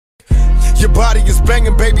Your body is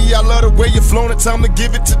banging, baby, I love the way you flown it. Time to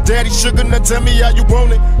give it to daddy sugar, now tell me how you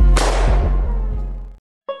want it.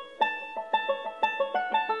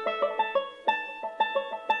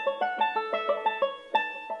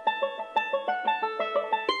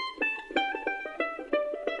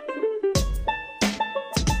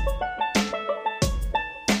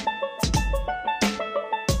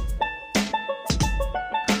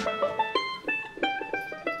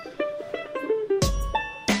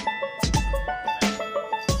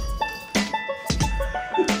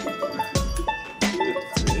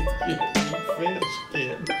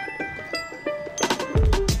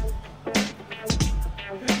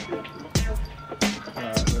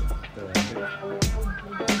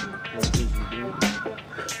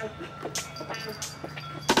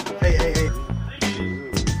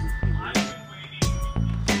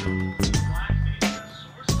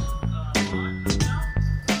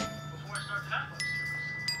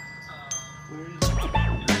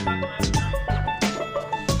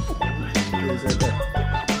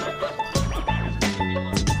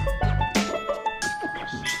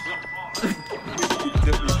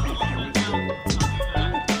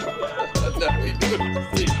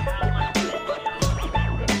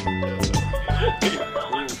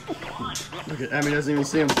 Look at Emmy, doesn't even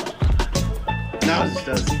see him. Now he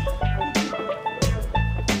does.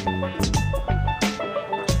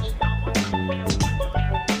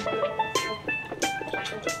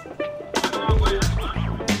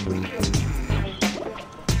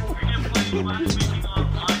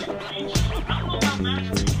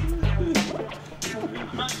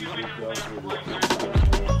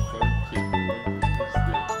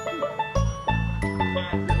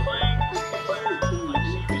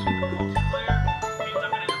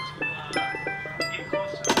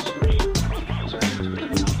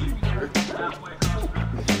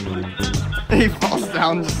 He falls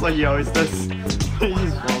down just like he always does. He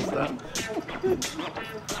just falls down.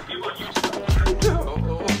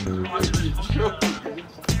 We might be in trouble.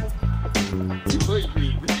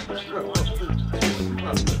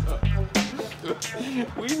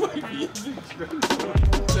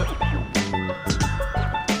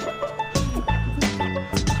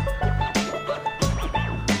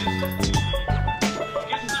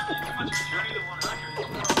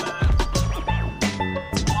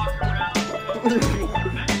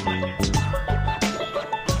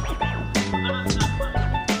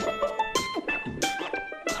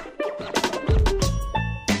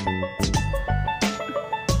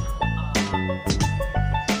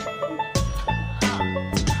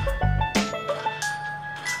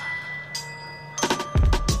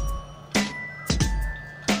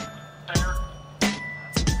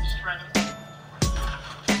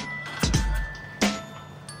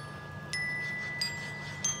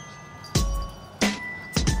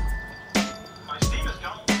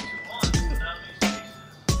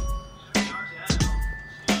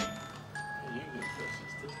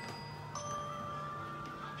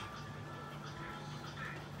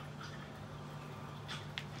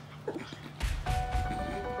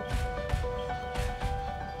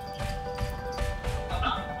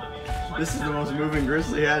 This is the most moving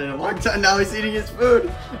Grizzly had in a long time. Now he's eating his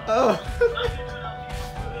food. Oh.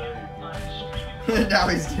 Now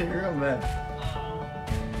he's getting real mad.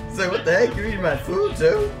 He's like, what the heck? You're eating my food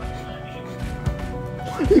too?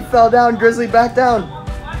 He fell down. Grizzly back down.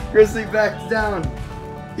 Grizzly back down.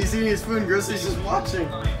 He's eating his food and Grizzly's just watching.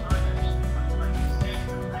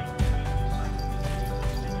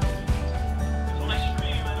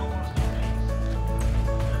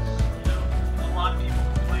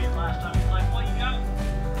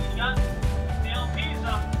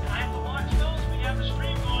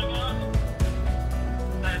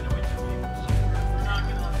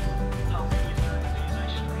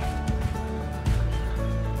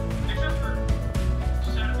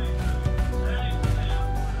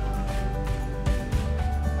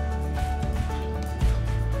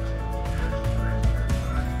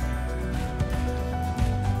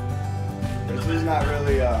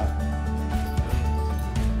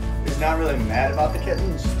 He's not really mad about the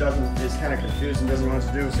kitten, he's kind of confused and doesn't know what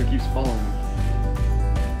to do, so he keeps following him.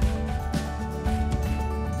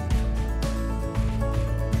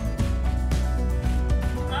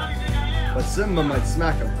 But Simba might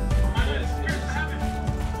smack him.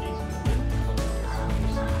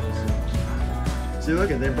 See, look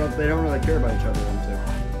at they don't really care about each other, them two.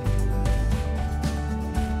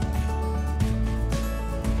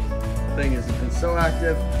 Thing is, it's so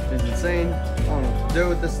active, it's insane. I don't know what to do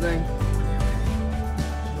with this thing.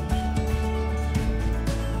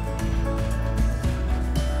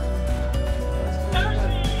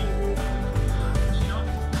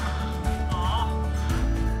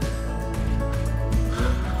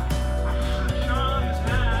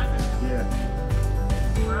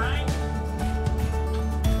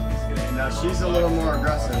 little more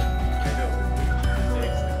aggressive.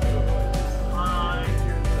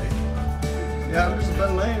 Yeah, I'm just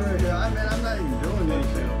been laying right here. I mean, I'm not even doing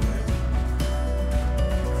anything.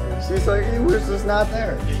 She's like, hey, we're just not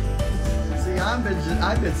there. See, I've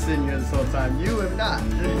been sitting here this whole time. You have not.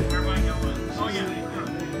 Where am I going? Oh yeah.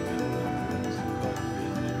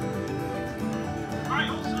 Alright,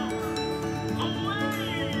 also.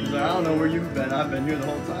 Away! She's like, I don't know where you've been. I've been here the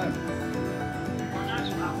whole time.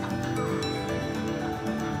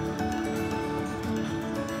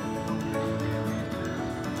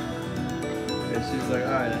 And she's like,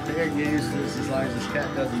 alright, I think I can get used to this as long as this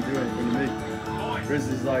cat doesn't do anything to me.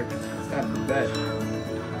 Grizzly's like, it's time for bed.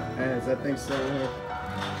 And is that thing still here?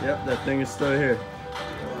 Yep, that thing is still here.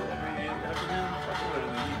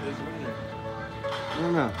 I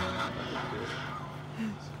don't know.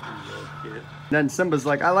 Then Simba's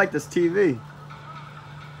like, I like this TV.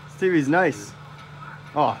 This TV's nice.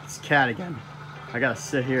 Oh, it's cat again. I gotta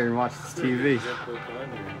sit here and watch this TV.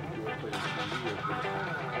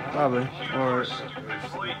 Probably. Or...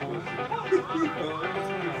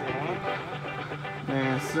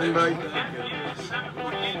 Man, Simba.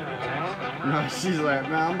 No, she's like,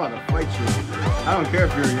 man, I'm about to fight you. I don't care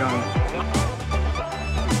if you're young.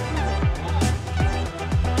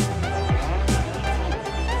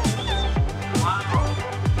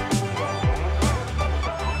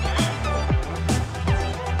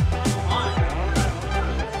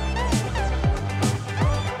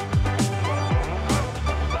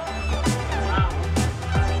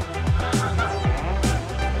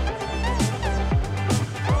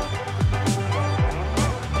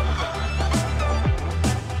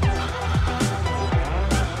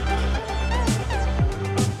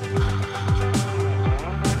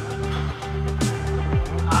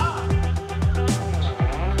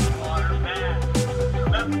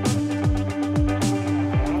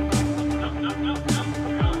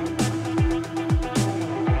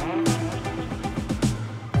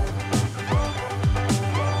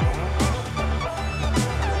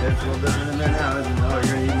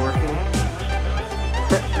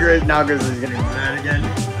 Now Grizzly's getting mad again.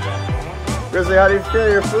 Grizzly, how do you feel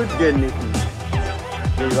your food's getting eaten?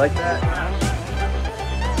 Do you like that?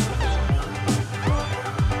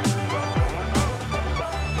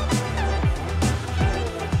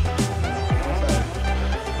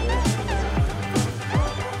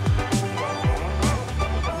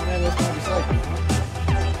 Man, that's not recycling.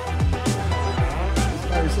 That's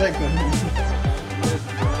not recycling.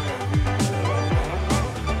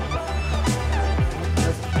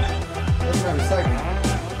 Recycling.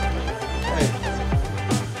 Hey,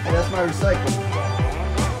 that's my recycling.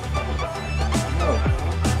 No.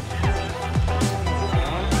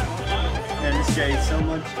 Man, this guy eats so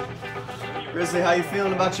much. Grizzly, how you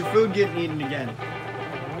feeling about your food getting eaten again?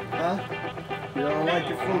 Huh? You don't like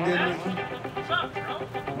your food getting eaten?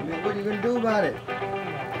 I mean, what are you gonna do about it?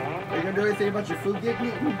 Are you gonna do anything about your food getting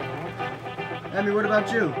eaten? Emmy, what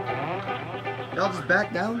about you? Y'all just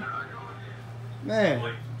back down?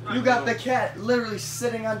 Man. You got the cat literally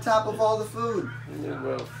sitting on top of all the food.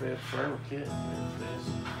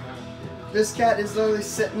 This cat is literally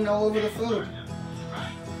sitting all over the food.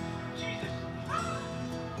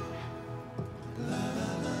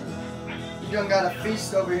 You done got a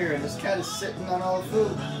feast over here and this cat is sitting on all the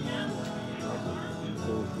food.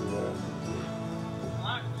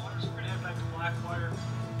 Blackwater,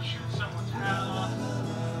 shoot someone's hat off.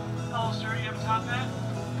 Oh, sir, you have a top hat?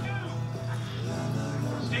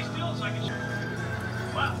 Stay still so I can shoot.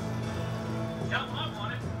 Wow. Yep, I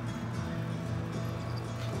want it.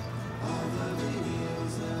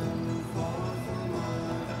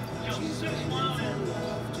 Kill 6 wild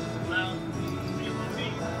animals. Loud, Lullaby,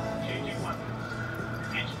 changing weapons.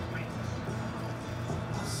 Inch wings.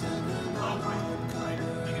 Oh, right.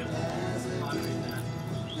 I gotta moderate that.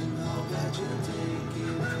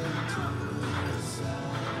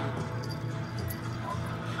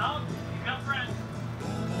 Oh, you got friends.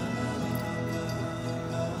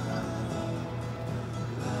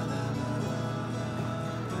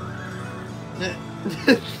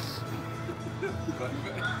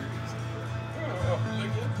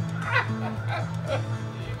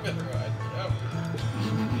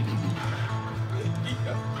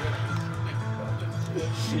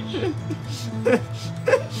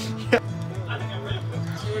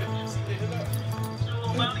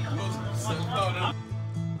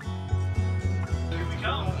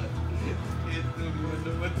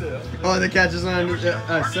 Oh, the cat just went under,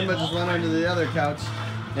 Simba just went under the other couch,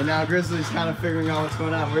 and now Grizzly's kind of figuring out what's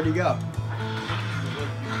going on. Where'd he go?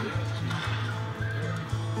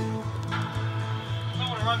 I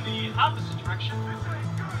want to run the opposite direction.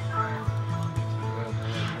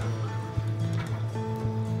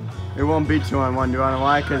 It won't be 2-on-1. Do you want to know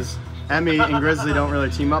why? Because Emmy and Grizzly don't really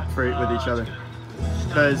team up with each other.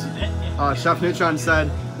 Because Chef Neutron said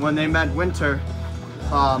when they met Winter,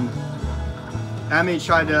 Emmy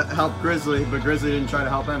tried to help Grizzly, but Grizzly didn't try to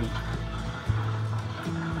help Emmy.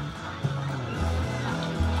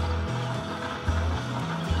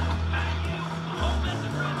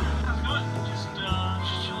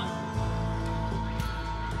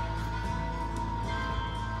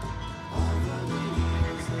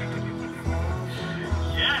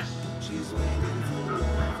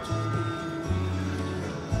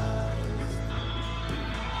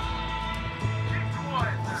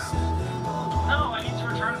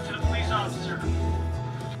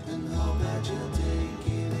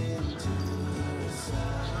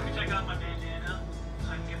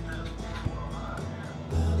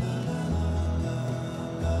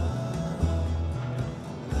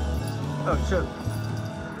 Oh, shit.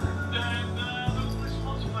 Then, this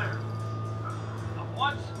multiplayer.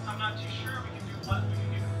 What? I'm not too sure. We can do what? We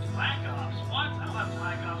can do Black Ops. What? I don't have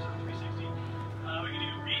Black Ops on 360. We can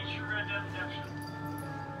do Reach or Red Dead Redemption.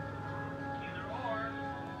 Either or.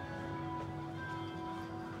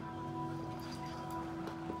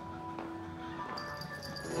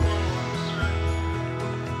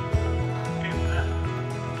 Okay with that.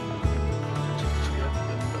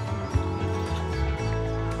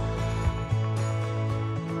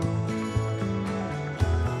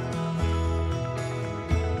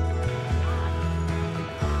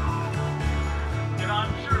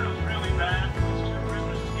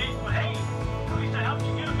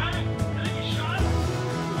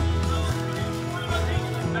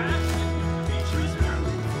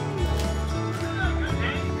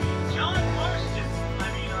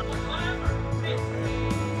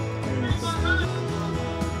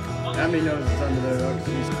 Emmy knows it's under there though, 'cause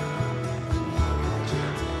he's...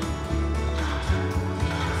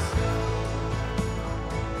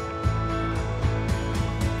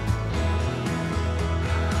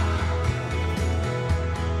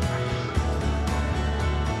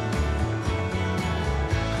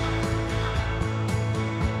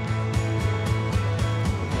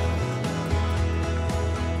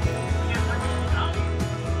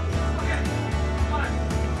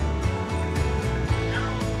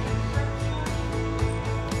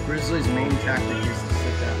 Grizzly's main tactic is to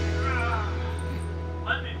sit down.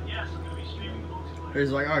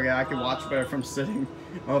 He's like, okay, I can watch better from sitting.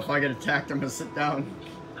 Oh, if I get attacked, I'm gonna sit down.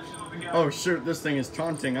 Oh shoot, this thing is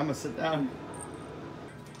taunting, I'm gonna sit down.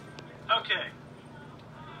 Okay.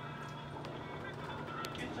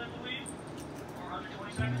 Kids, I believe, or under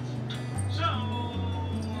 20 seconds. So,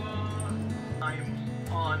 I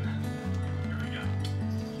am on. Here we go.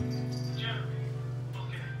 Generate.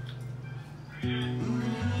 Okay. Good.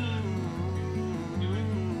 Do it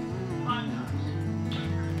 5 times.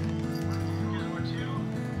 Here's more 2.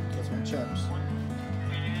 That's my chops.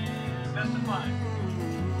 And best of 5.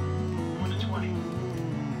 1 to 20.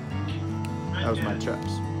 That was my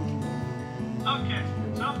chops. Okay,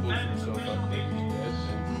 so that is official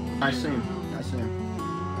I see him. I see him.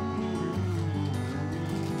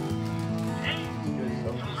 Hey,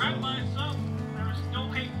 congrats myself. There was no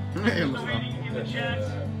hate. It There's was no hating in the chats.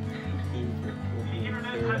 The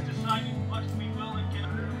internet has decided what we will and cannot.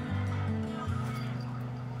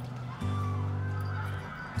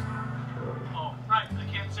 Oh, right, I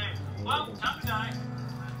can't say it. Well, time to die.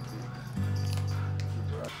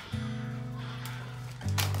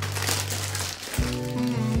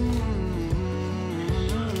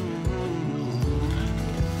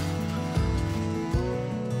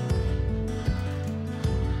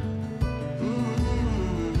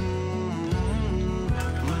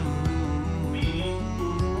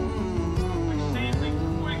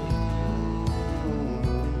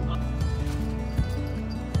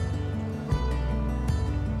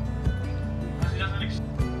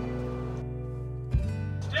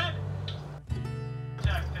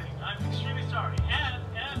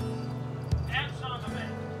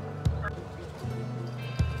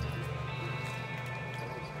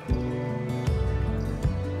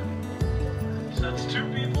 That's 2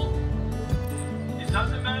 people. It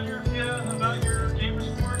doesn't matter if you about your gamer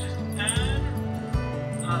score, just add.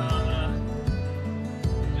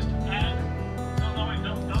 No, wait,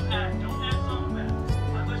 don't add. Don't add something bad.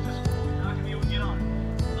 My list is full. You're not gonna be able to get on.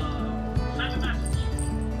 Send a message.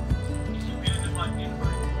 You get into my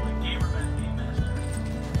invite, my gamer game master.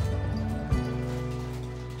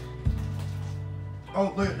 Oh,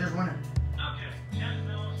 look, there's winner. Okay, chat is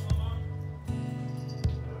now slow mode.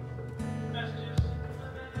 Messages.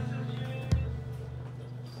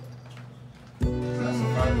 That's the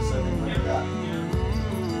farthest I think we got.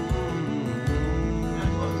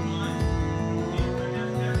 That's what we want.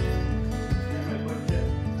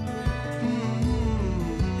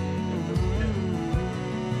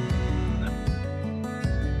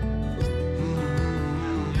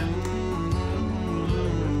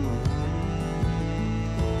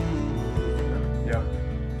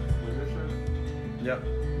 Yep,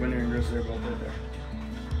 Winter and Grizzly are both right there.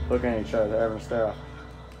 Looking at each other, they're having a stare off.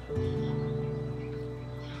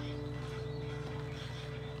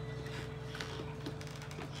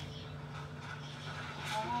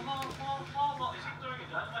 Is he doing it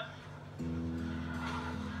that way?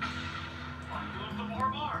 I'm doing the more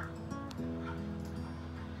bar.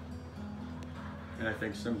 And I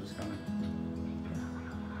think Simba's coming.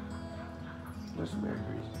 What's Mary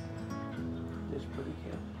Grizzly? It's pretty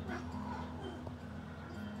camp.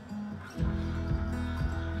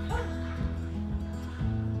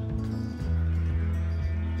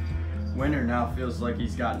 Winter now feels like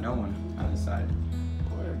he's got no one on his side.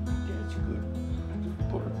 Boy, that's good.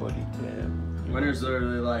 Poor buddy Tam. Winter's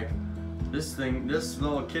literally like, this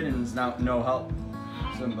little kitten's now no help,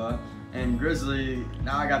 Simba. And Grizzly,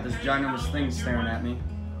 now I got this ginormous thing staring at me.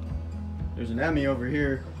 There's an Emmy over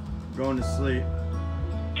here, going to sleep.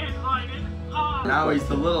 Now he's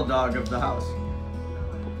the little dog of the house.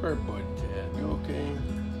 Poor buddy Tam. You okay?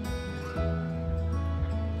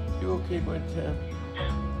 You okay, buddy Tam?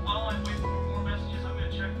 And while I'm waiting for more messages, I'm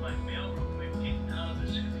going to check my mail real quick. Getting out of the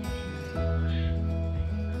screen.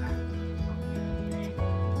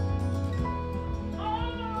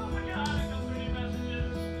 Oh my god, I got 30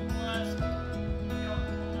 messages.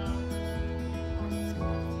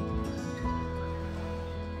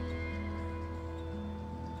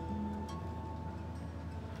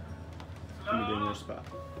 Let me get in your spot.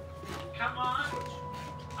 Come on.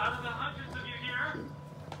 Out of the hundreds of you here.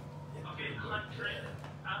 Okay, 100.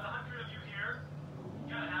 Out of the 100 of you here,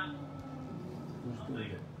 you gotta have. Who's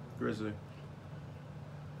doing it? Grizzly.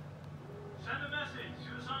 Send a message to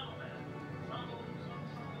the Songgle man. Songgle.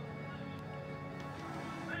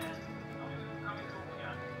 Man, how many people we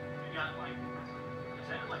got? We got like, I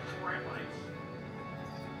said like 4 invites.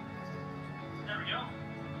 There we go.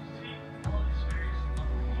 See, all these various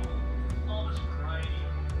people, all this variety,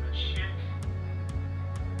 a chick,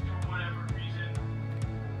 for whatever reason.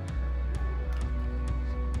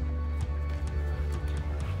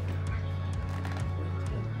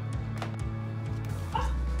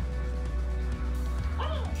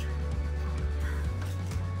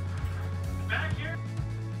 Back here.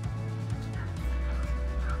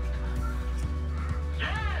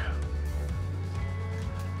 Yeah.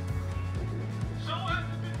 So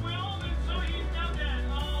hasn't been willed, and so he's now dead.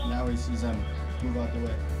 Oh. Now he sees Emmy. Move out the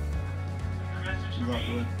way. Message Move out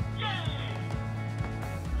the way. Yay!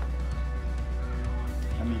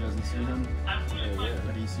 Emmy doesn't see him, I wouldn't like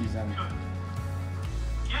but he sees Emmy.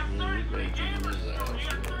 You have 33 gamers score. You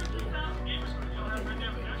got 13,000 gamers score. You don't have right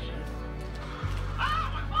there with that shit.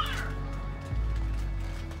 Ah, my fire!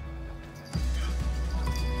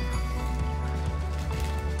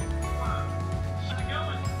 How's it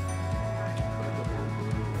going? I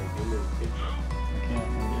can't,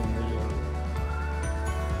 I'm getting radio.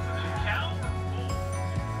 Does it count? Cool.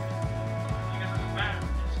 You guys doesn't matter.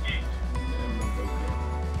 It escaped.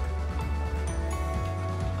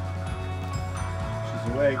 She's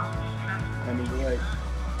awake. Emmy's awake.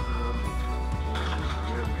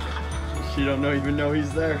 She don't even know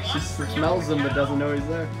he's there. She smells him but doesn't know he's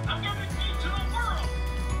there. I'm giving you to the world.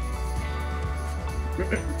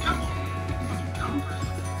 Come on.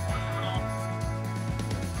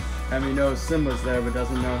 Emmy knows Simba's there but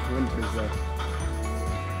doesn't know if Winter's there.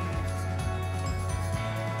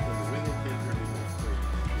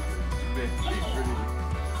 It's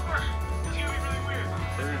gonna be really weird.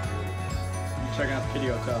 I'm checking out the kitty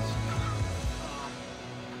hotels.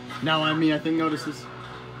 Now Emmy, I think, notices.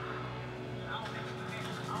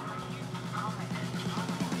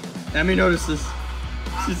 Emmy notices.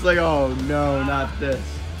 She's like, oh no, not this.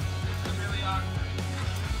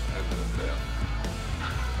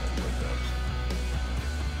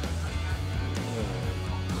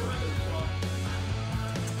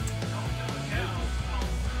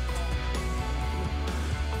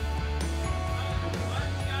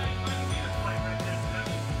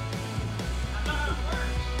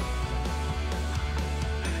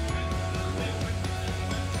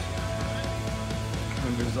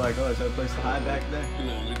 Winter's like, oh, is there a place to hide back there?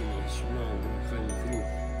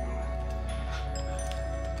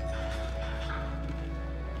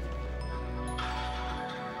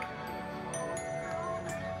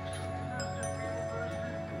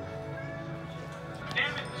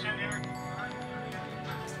 Damn it, Junior.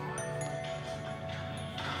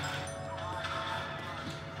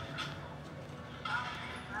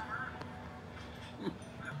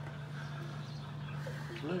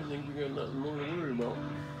 I think we got nothing more to worry about.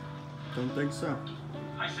 Don't think so.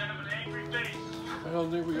 I sent him an angry face. I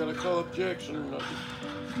don't think we gotta call up Jackson or nothing.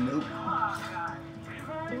 Nope.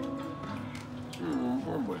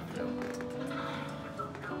 Poor boy.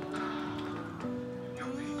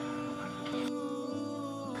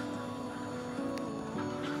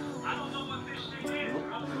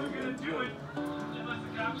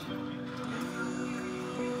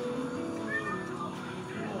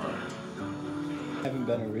 haven't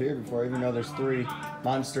been over here before, even though there's 3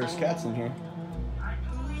 monstrous cats in here.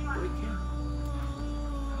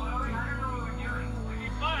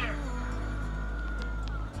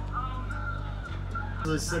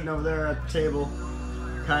 He's sitting over there at the table,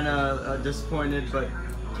 kind of disappointed, but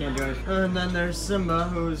can't do anything. And then there's Simba,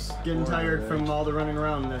 who's getting tired from all the running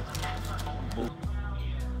around there.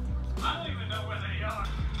 I don't even know where they are.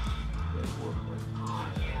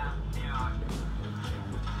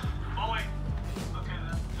 Oh wait. Okay,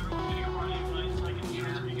 everyone's getting a running place. I can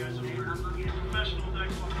transfer you guys over. Professional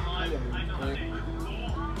decks on the line. I know the name.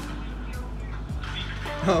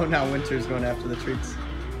 Oh, now Winter's going after the treats.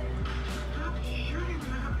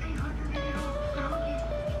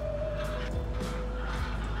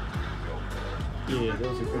 Yeah,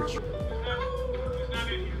 those are good. Who's not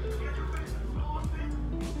in here?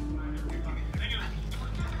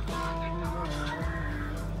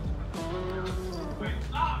 Wait.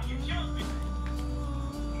 Ah, you killed me.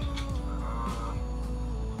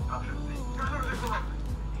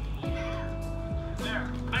 There.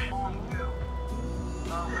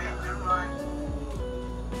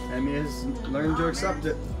 Emmy has learned to accept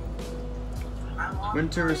it.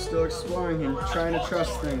 Winter is still exploring and trying to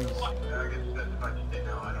trust things.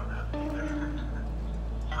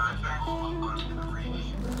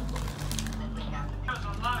 There's a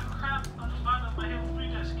lot of crap on the bottom of my Halo 3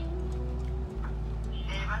 disc.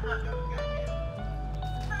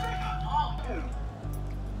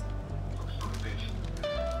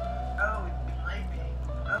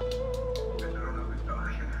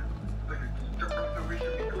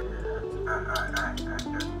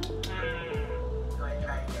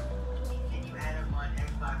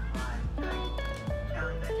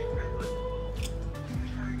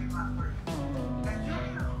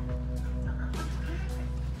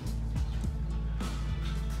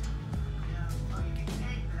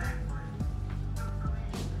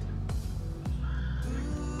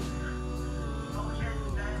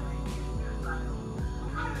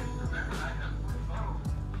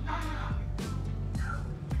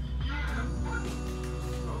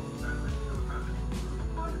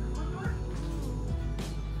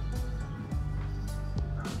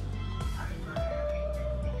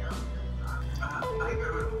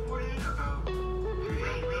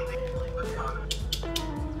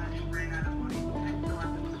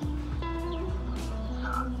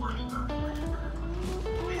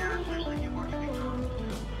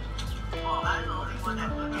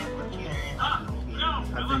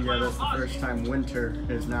 I think that's the first time Winter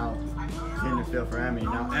is now getting to feel for Emmy.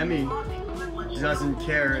 Now Emmy doesn't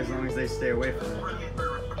care as long as they stay away from it.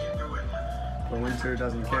 But Winter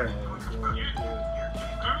doesn't care.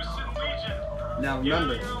 Now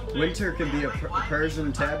remember, Winter can be a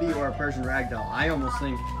Persian tabby or a Persian ragdoll. I almost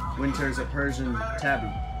think Winter's a Persian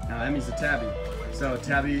tabby. Now Emmy's a tabby. So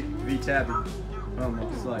tabby v tabby.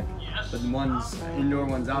 Almost like. But one's indoor,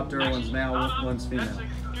 one's outdoor, one's male, one's female.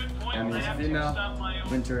 Emmy is a female,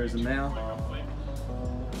 Winter is a male.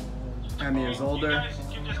 Emmy is older,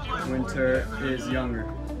 Winter is younger.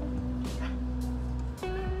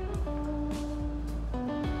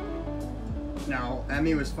 Now,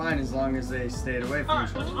 Emmy was fine as long as they stayed away from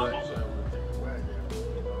each other, but...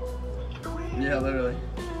 Yeah, literally.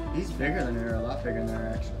 He's bigger than her, a lot bigger than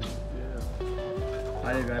her, actually.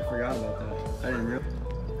 I forgot about that. I didn't realize.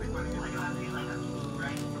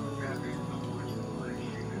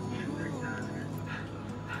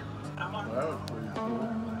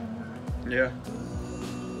 Yeah.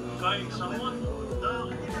 Fighting someone?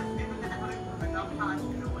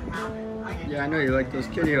 Yeah, I know you like those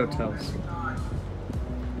kitty hotels.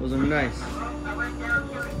 Those are nice.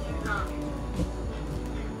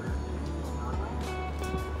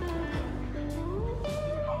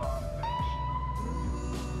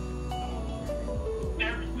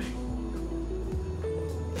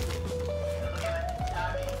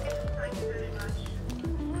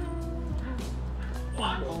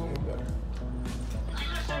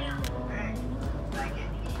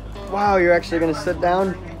 Wow, you're actually gonna sit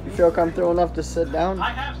down? You feel comfortable enough to sit down?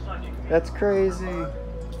 I have sucking. That's crazy.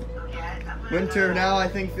 Winter now I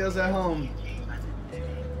think feels at home.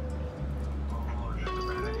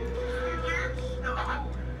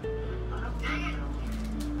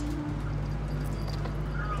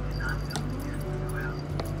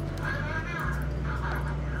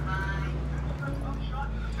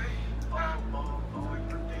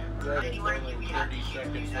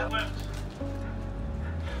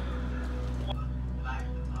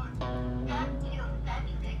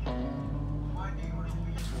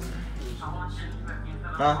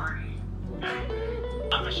 Huh?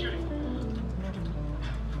 I'm a shooting.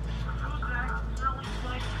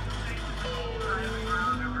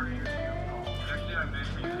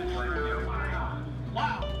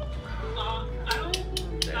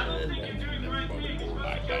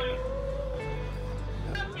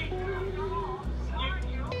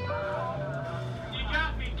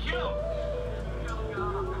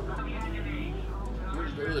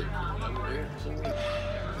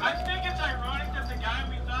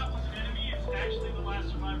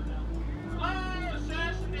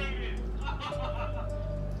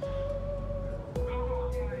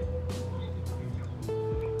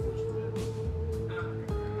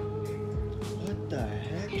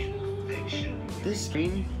 this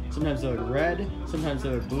green, sometimes they look red, sometimes they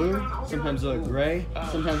look blue, sometimes they look gray,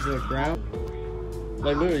 sometimes they look brown.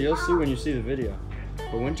 Like literally, you'll see when you see the video.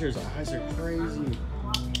 But Winter's eyes are crazy.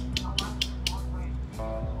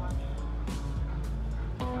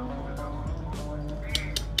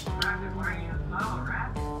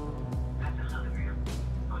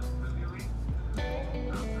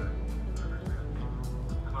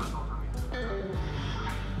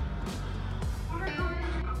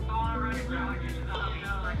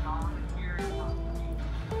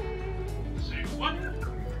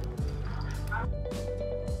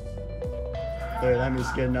 Look,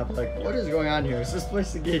 Emmy's getting up like, what is going on here? Is this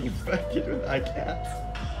place getting infected with icats?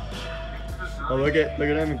 Oh, look at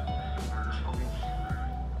Emmy.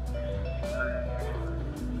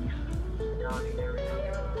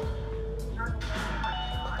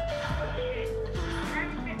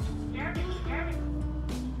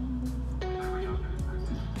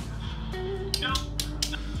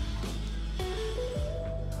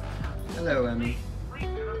 Hello, Emmy.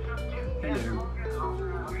 Hello.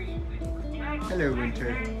 Hello,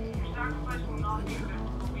 Winter.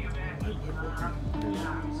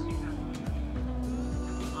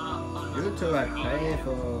 You two are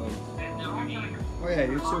playful. Oh yeah,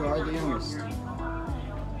 you two are the youngest.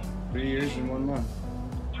 3 years and 1 month.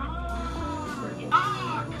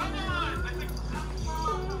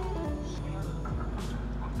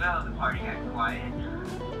 Well, the party got quiet.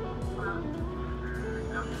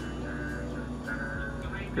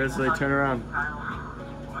 Grizzly, turn around.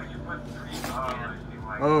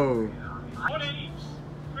 Oh. What age?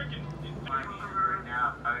 Freaking.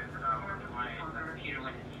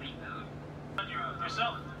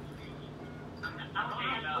 Yourself.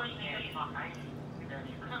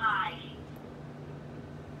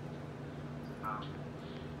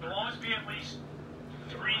 There'll always be at least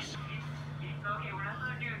 3. Okay, we're not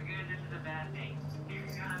gonna do it good. This is a bad thing.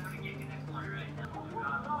 I'm gonna get you next one right now.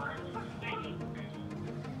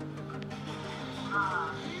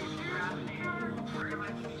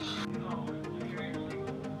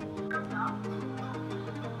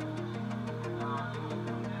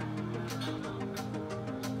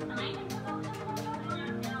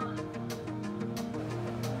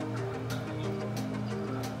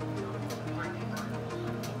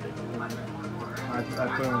 I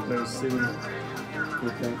put on those soon, you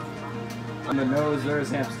think. On the nose, there's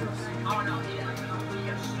hamsters.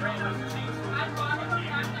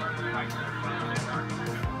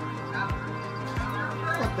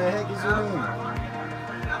 What the heck is your name?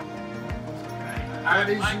 What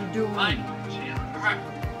is you doing?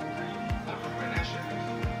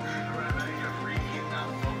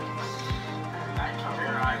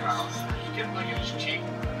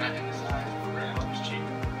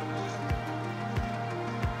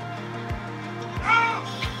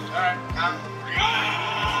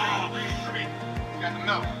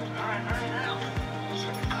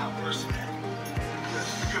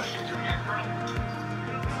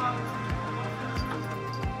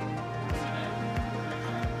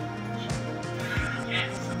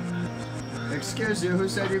 Excuse you, who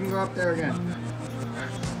said you can go up there again?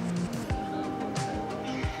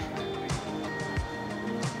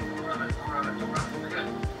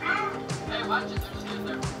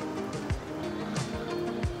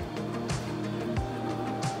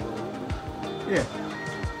 Yeah.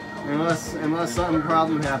 Unless some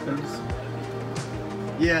problem happens.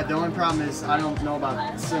 Yeah, the only problem is I don't know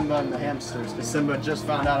about Simba and the hamsters, because Simba just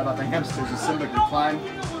found out about the hamsters and Simba can climb.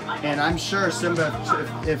 And I'm sure Simba,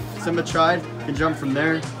 if Simba tried, can jump from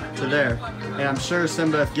there to there. And I'm sure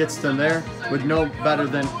Simba, if it gets to there, would know better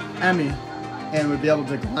than Emmy and would be able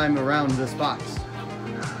to climb around this box.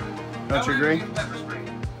 Don't you agree?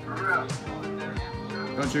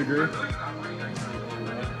 Don't you agree?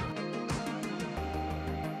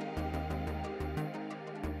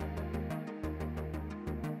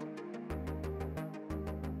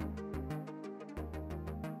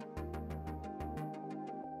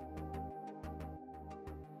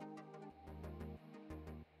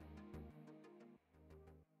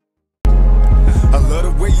 Love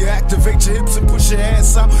the way you activate your hips and push your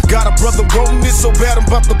ass out. Got a brother wanting this so bad I'm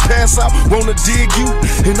about to pass out. Wanna dig you,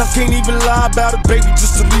 and I can't even lie about it, baby.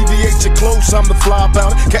 Just alleviate your clothes, I'm the fly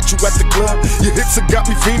about it. Catch you at the club, your hips have got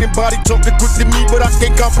me fiending. Body talking quick to me, but I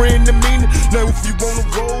can't comprehend the meaning. Now if you wanna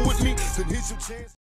roll with me, then here's your chance.